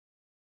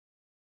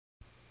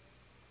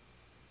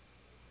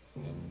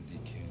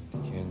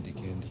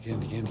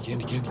candy.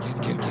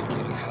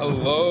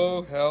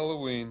 Hello,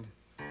 Halloween.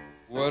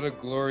 What a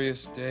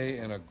glorious day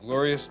and a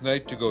glorious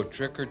night to go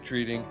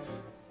trick-or-treating.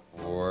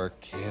 Or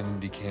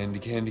candy.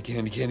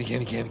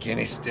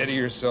 Steady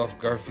yourself,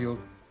 Garfield.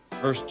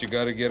 First, you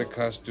gotta get a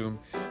costume,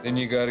 then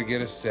you gotta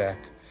get a sack.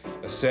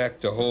 A sack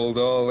to hold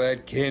all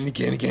that candy.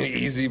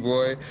 Easy,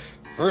 boy.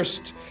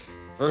 First,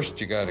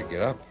 you gotta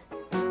get up.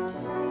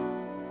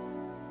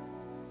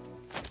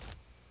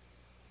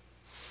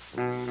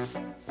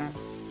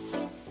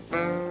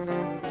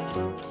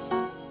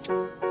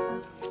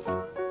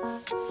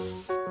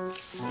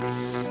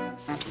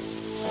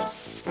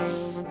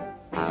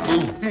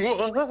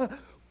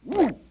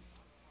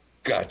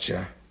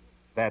 Gotcha.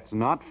 That's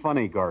not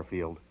funny,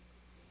 Garfield.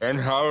 And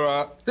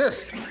how,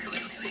 this?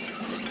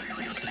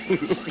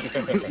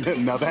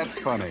 Now that's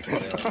funny.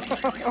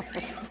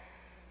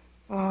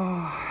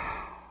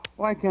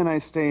 Why can't I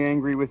stay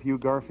angry with you,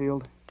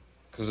 Garfield?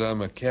 'Cause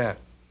I'm a cat.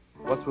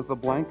 What's with the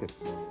blanket?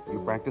 You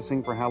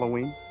practicing for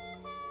Halloween?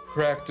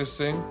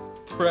 Practicing?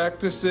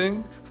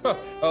 Huh,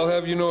 I'll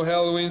have you know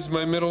Halloween's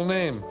my middle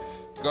name.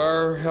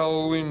 Gar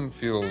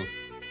Halloweenfield.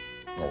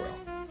 Oh, well.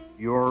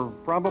 You're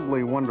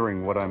probably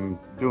wondering what I'm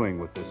doing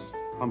with this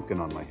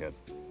pumpkin on my head.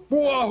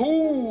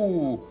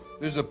 Wahoo!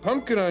 There's a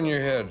pumpkin on your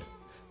head.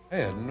 I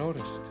hadn't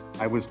noticed.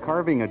 I was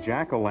carving a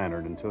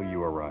jack-o'-lantern until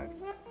you arrived.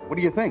 What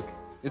do you think?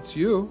 It's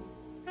you.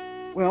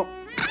 Well,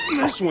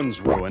 this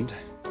one's ruined.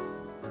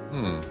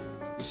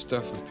 This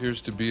stuff appears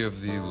to be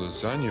of the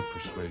lasagna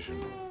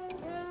persuasion.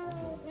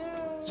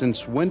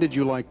 Since when did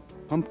you like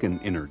pumpkin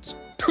innards?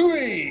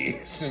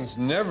 Pooey! Since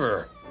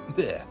never.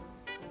 Blech.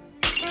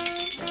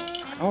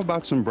 How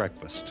about some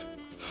breakfast?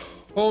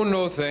 Oh,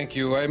 no, thank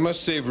you. I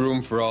must save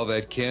room for all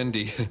that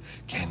candy.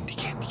 Candy.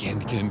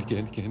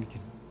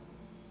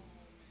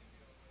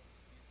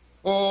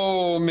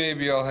 Oh,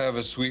 maybe I'll have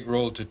a sweet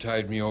roll to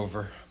tide me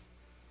over.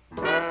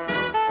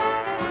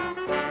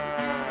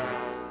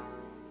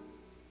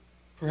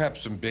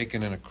 Perhaps some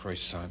bacon and a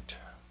croissant.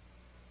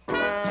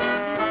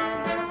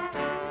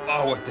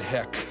 Oh, what the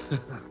heck.